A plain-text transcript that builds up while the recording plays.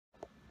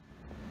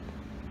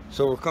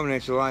So we're coming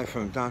at you live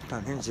from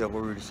downtown Hinsdale,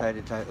 where we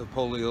decided to the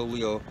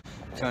Poggiolo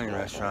Italian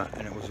restaurant,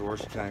 and it was the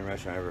worst Italian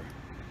restaurant I ever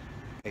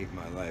ate in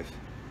my life.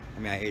 I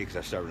mean, I ate it because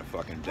I starved to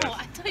fucking death. Oh,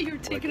 I thought you were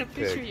taking like a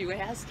picture, pig. you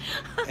ass.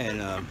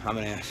 And I'm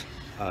an ass.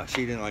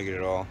 She didn't like it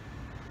at all.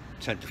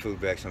 Sent the food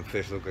back. Some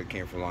fish looked like it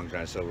came from Long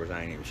John Silver's.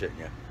 I ain't even shitting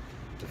you.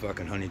 The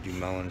fucking honeydew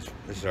melons.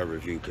 This is our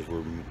review because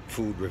we're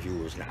food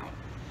reviewers now.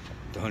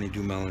 The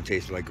honeydew melon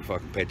tasted like a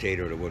fucking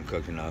potato that wasn't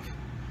cooked enough.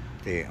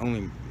 They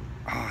only.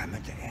 Oh, I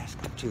meant to ask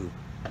them too.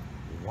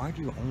 Why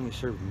do you only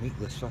serve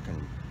meatless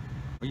fucking...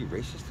 Are you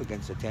racist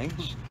against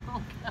Italians?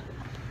 Oh, God.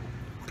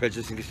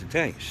 Prejudice against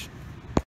Italians.